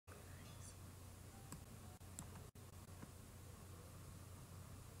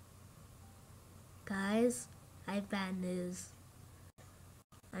I have bad news.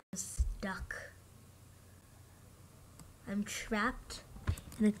 I'm stuck. I'm trapped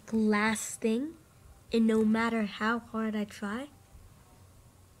in a glass thing, and no matter how hard I try,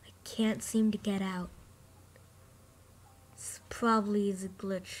 I can't seem to get out. This probably is a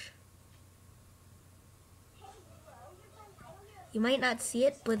glitch. You might not see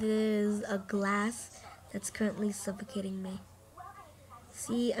it, but it is a glass that's currently suffocating me.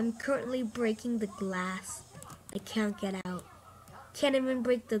 See, I'm currently breaking the glass. I can't get out. Can't even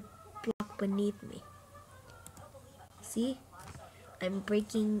break the block beneath me. See? I'm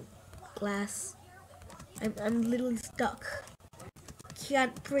breaking glass. I'm literally stuck.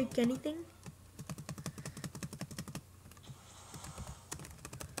 Can't break anything.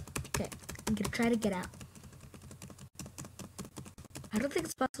 Okay, I'm gonna try to get out. I don't think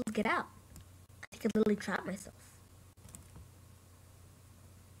it's possible to get out. I think I literally trapped myself.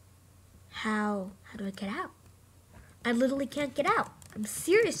 How do I get out? I literally can't get out. I'm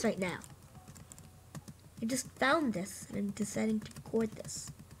serious right now. I just found this and I'm deciding to record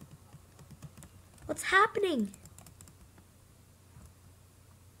this. What's happening?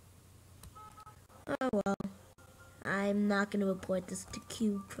 Oh well. I'm not gonna report this to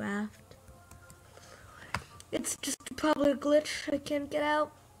CubeCraft. It's just probably a glitch. I can't get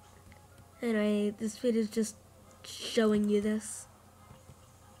out. Anyway, this video is just showing you this.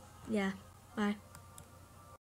 Yeah, bye.